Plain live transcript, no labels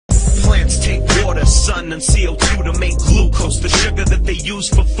sun and CO2 to make glucose, the sugar that they use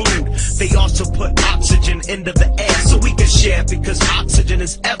for food. They also put oxygen into the air so we can share, because oxygen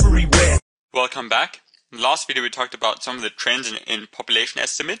is everywhere. Welcome back. In the last video we talked about some of the trends in population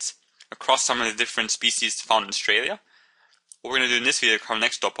estimates across some of the different species found in Australia. What we're going to do in this video is our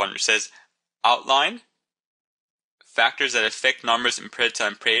next stop on, which says outline factors that affect numbers in predator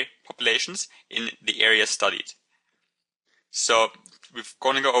and prey populations in the area studied. So we're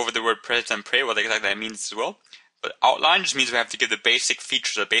going to go over the word predator and prey, what exactly that means as well. But outline just means we have to give the basic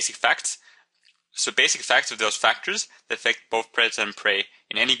features or basic facts. So basic facts of those factors that affect both predator and prey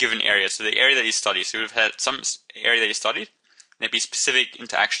in any given area. So the area that you study. So we've had some area that you studied, and there'd be specific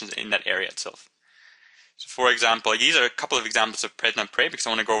interactions in that area itself. So for example, these are a couple of examples of predator and prey, because I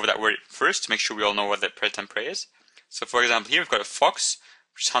want to go over that word first to make sure we all know what the predator and prey is. So for example, here we've got a fox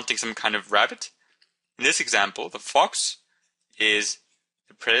which is hunting some kind of rabbit. In this example, the fox is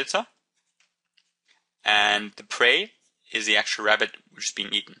the predator and the prey is the actual rabbit which is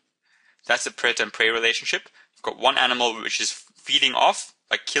being eaten. That's the predator and prey relationship. We've got one animal which is feeding off,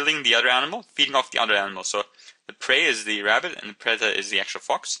 like killing the other animal, feeding off the other animal. So the prey is the rabbit and the predator is the actual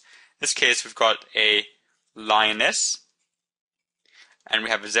fox. In this case, we've got a lioness and we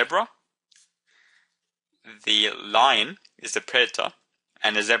have a zebra. The lion is the predator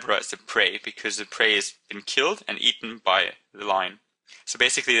and the zebra is the prey, because the prey has been killed and eaten by the lion. So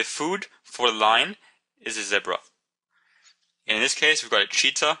basically the food for the lion is a zebra. And in this case we've got a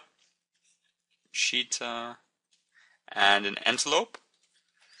cheetah and an antelope.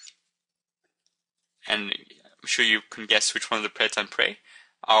 And I'm sure you can guess which one is the predator and prey.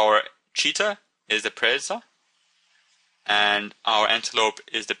 Our cheetah is the predator and our antelope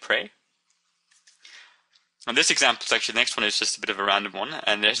is the prey. Now this example is actually, the next one is just a bit of a random one,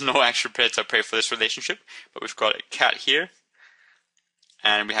 and there's no actual predator prey for this relationship, but we've got a cat here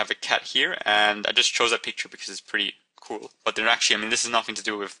and we have a cat here, and I just chose that picture because it's pretty cool. But they're actually, this is nothing to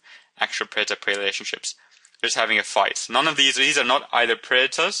do with actual predator prey relationships. They're just having a fight. None of these are not either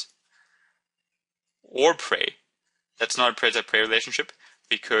predators or prey. That's not a predator prey relationship,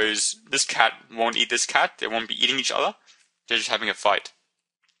 because this cat won't eat this cat, they won't be eating each other, they're just having a fight.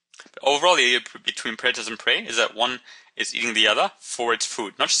 But overall, the idea between predators and prey is that one is eating the other for its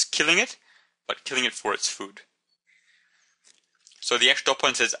food. Not just killing it, but killing it for its food. So the actual dot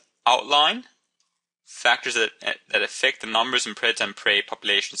point says outline factors that affect the numbers in predator and prey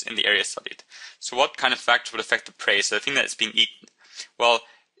populations in the area studied. So what kind of factors would affect the prey? So the thing that's being eaten. Well,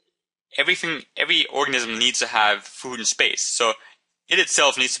 every organism needs to have food and space. So it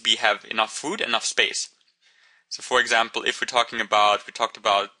itself needs to have enough food and enough space. So for example, if we talked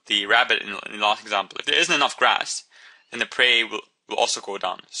about the rabbit in the last example, if there isn't enough grass, then the prey will also go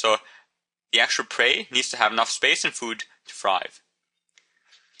down. So the actual prey needs to have enough space and food to thrive.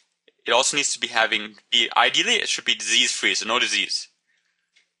 It also needs to ideally it should be disease free, so no disease.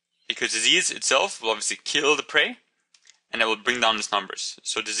 Because disease itself will obviously kill the prey and it will bring down its numbers.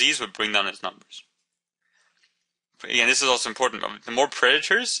 So disease will bring down its numbers. Again, this is also important. The more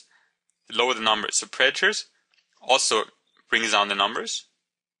predators, the lower the numbers. So predators also brings down the numbers,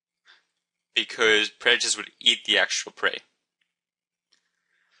 because predators would eat the actual prey.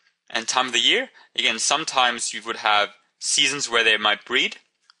 And time of the year, again, sometimes you would have seasons where they might breed.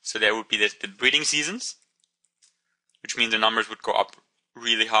 So there would be the breeding seasons, which means the numbers would go up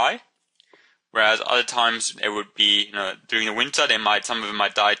really high. Whereas other times it would be, during the winter, some of them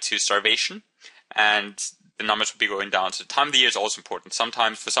might die to starvation, and the numbers would be going down. So the time of the year is also important.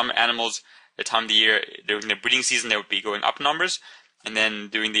 Sometimes for some animals, the time of the year, during the breeding season, they would be going up numbers, and then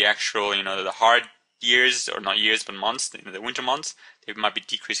during the actual, the hard years, or not years, but months, the winter months, they might be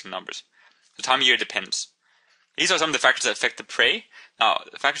decreasing numbers. The time of year depends. These are some of the factors that affect the prey. Now,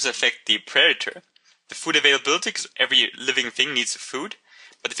 the factors that affect the predator, the food availability, because every living thing needs food.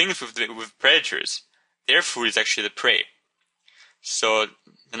 But the thing is with predators, their food is actually the prey. So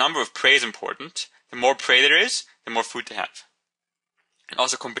the number of prey is important. The more prey there is, the more food they have. And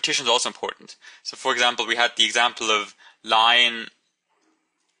also competition is also important. So for example, we had the example of lion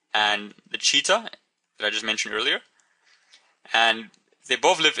and the cheetah that I just mentioned earlier. And they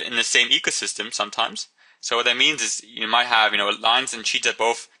both live in the same ecosystem sometimes. So what that means is you might have, lions and cheetah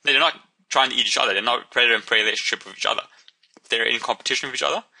both, they're not trying to eat each other. They're not predator and prey relationship with each other. They're in competition with each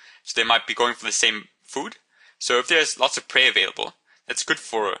other. So they might be going for the same food. So if there's lots of prey available, that's good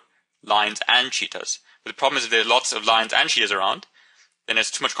for lions and cheetahs. But the problem is if there's lots of lions and cheetahs around, then there's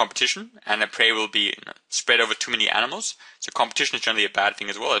too much competition and the prey will be spread over too many animals. So competition is generally a bad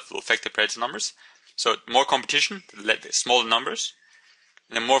thing as well. It will affect the predator numbers. So more competition, the smaller numbers.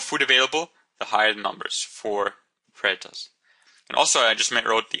 And the more food available, the higher the numbers for predators. And also I just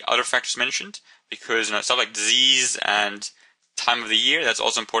wrote the other factors mentioned. because stuff like disease and time of the year, that's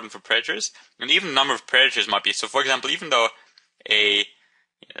also important for predators. And even the number of predators might be. So for example, even though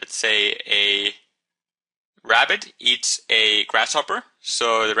let's say a rabbit eats a grasshopper,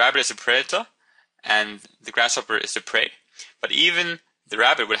 so the rabbit is a predator and the grasshopper is the prey, but even the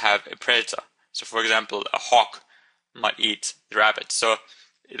rabbit would have a predator. So for example, a hawk might eat the rabbit. So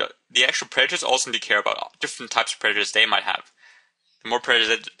the actual predators also need to care about different types of predators they might have. The more predators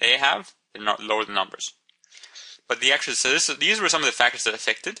that they have, the lower the numbers. But these were some of the factors that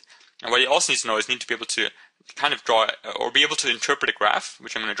affected. And what you also need to know is you need to be able to kind of draw or be able to interpret a graph,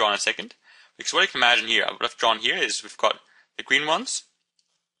 which I'm going to draw in a second. Because what you can imagine here, what I've drawn here is we've got the green ones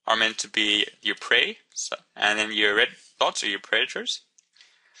are meant to be your prey, and then your red dots are your predators.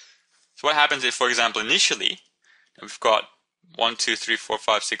 So what happens if, for example, initially we've got 1, 2, 3, 4,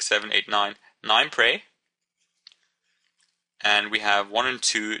 5, 6, 7, 8, 9 prey, and we have 1 and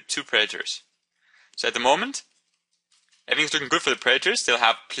 2 predators. So at the moment, everything's looking good for the predators. They'll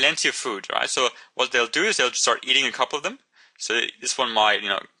have plenty of food, right? So what they'll do is they'll start eating a couple of them. So this one might,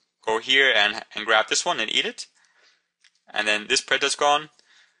 go here and grab this one and eat it. And then this predator's gone.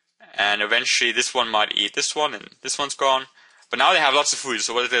 And eventually this one might eat this one and this one's gone. But now they have lots of food.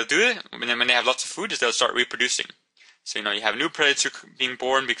 So what they'll do when they have lots of food is they'll start reproducing. So, you have a new predator being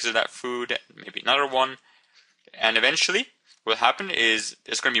born because of that food, and maybe another one. And eventually what will happen is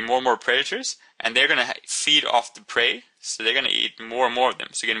there's going to be more and more predators, and they're going to feed off the prey. So they're going to eat more and more of them.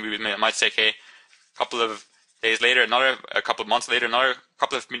 So again, we might say, okay, a couple of days later, a couple of months later, another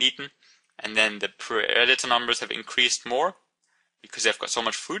couple have been eaten, and then the predator numbers have increased more because they've got so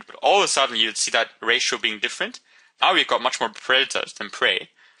much food. But all of a sudden, you'd see that ratio being different. Now we've got much more predators than prey.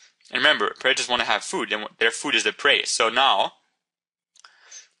 And remember, predators want to have food, and their food is their prey. So now,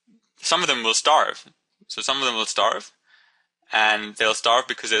 some of them will starve. And they'll starve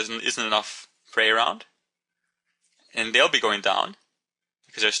because there isn't enough prey around. And they'll be going down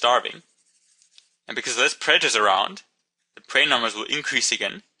because they're starving. And because there's less predators around, the prey numbers will increase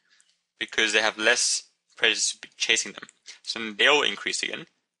again because they have less predators chasing them. So then they'll increase again.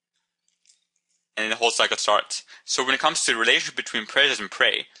 And then the whole cycle starts. So when it comes to the relationship between predators and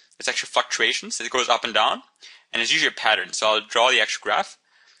prey, it's actually fluctuations. It goes up and down. And it's usually a pattern. So I'll draw the actual graph.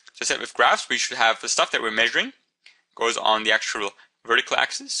 So I said with graphs, we should have the stuff that we're measuring goes on the actual vertical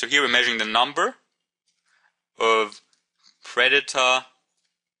axis. So here we're measuring the number of predators,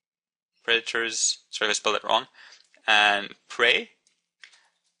 sorry if I spelled that wrong, and prey.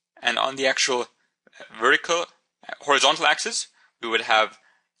 And on the actual horizontal axis, we would have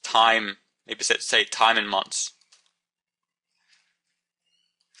time, maybe say time in months.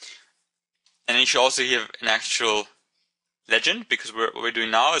 And then you should also give an actual legend, because what we're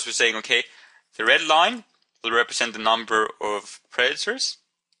doing now is we're saying, okay, the red line will represent the number of predators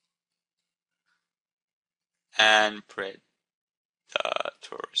and predators.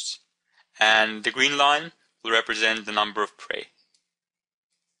 And the green line will represent the number of prey.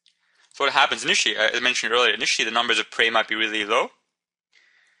 So what happens initially, as I mentioned earlier, initially the numbers of prey might be really low.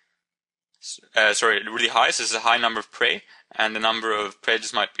 Really high, so this is a high number of prey, and the number of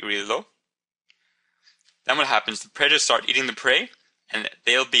predators might be really low. Then what happens, the predators start eating the prey, and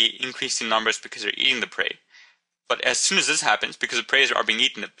they'll be increasing numbers because they're eating the prey. But as soon as this happens, because the prey are being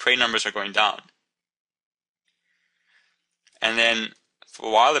eaten, the prey numbers are going down. And then for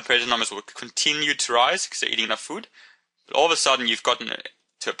a while, the predator numbers will continue to rise because they're eating enough food. But all of a sudden, you've gotten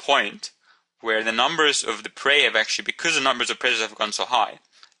to a point where the numbers of the prey have actually, because the numbers of predators have gone so high,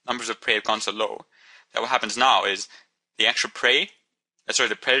 numbers of prey have gone so low, that what happens now is the actual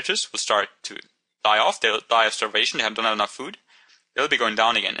the predators will start to die off. They'll die of starvation. They don't have enough food. They'll be going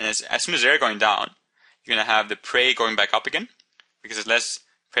down again. And as soon as they're going down, you're going to have the prey going back up again, because there's less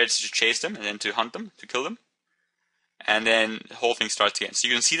predators to chase them and then to hunt them, to kill them. And then the whole thing starts again. So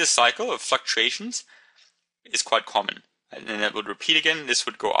you can see the cycle of fluctuations is quite common. And then it would repeat again. This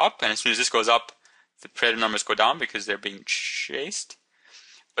would go up, and as soon as this goes up, the predator numbers go down because they're being chased.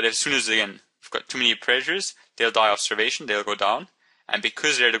 But as soon as, again, we've got too many predators, they'll die of starvation, they'll go down. And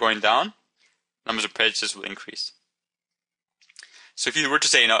because they're going down, numbers of predators will increase. So if you were to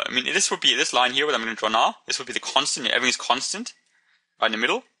say, this line here, what I'm going to draw now, this would be the constant, everything's constant, right in the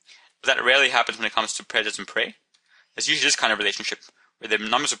middle. But that rarely happens when it comes to predators and prey. There's usually this kind of relationship, where the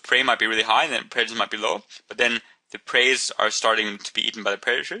numbers of prey might be really high and then predators might be low, but then the preys are starting to be eaten by the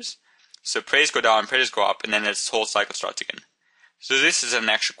predators. So preys go down, predators go up, and then this whole cycle starts again. So this is an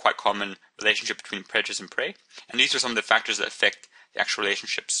actually quite common relationship between predators and prey, and these are some of the factors that affect the actual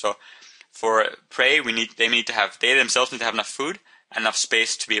relationships. So for prey, they themselves need to have enough food and enough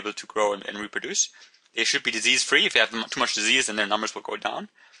space to be able to grow and reproduce. They should be disease-free. If they have too much disease, then their numbers will go down.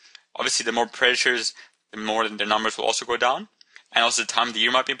 Obviously, the more predators, the more their numbers will also go down. And also the time of the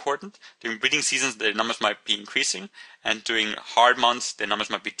year might be important. During breeding seasons, their numbers might be increasing, and during hard months, their numbers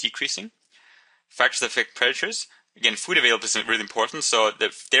might be decreasing. Factors that affect predators. Again, food availability is really important. So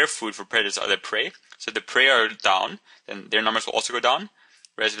their food for predators are their prey. So if the prey are down, then their numbers will also go down.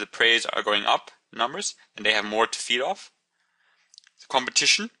 Whereas if the prey are going up in numbers, then they have more to feed off. So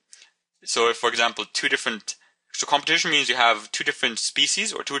competition. So if, for example, competition means you have two different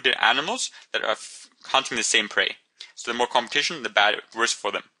species or two different animals that are hunting the same prey. So the more competition, the worse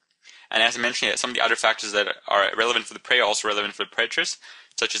for them. And as I mentioned, some of the other factors that are relevant for the prey are also relevant for the predators,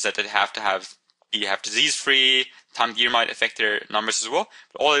 such as that they have to have disease-free, time of year might affect their numbers as well.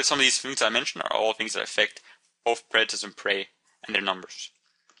 But some of these things I mentioned are all things that affect both predators and prey and their numbers.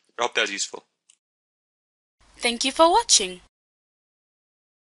 I hope that was useful. Thank you for watching.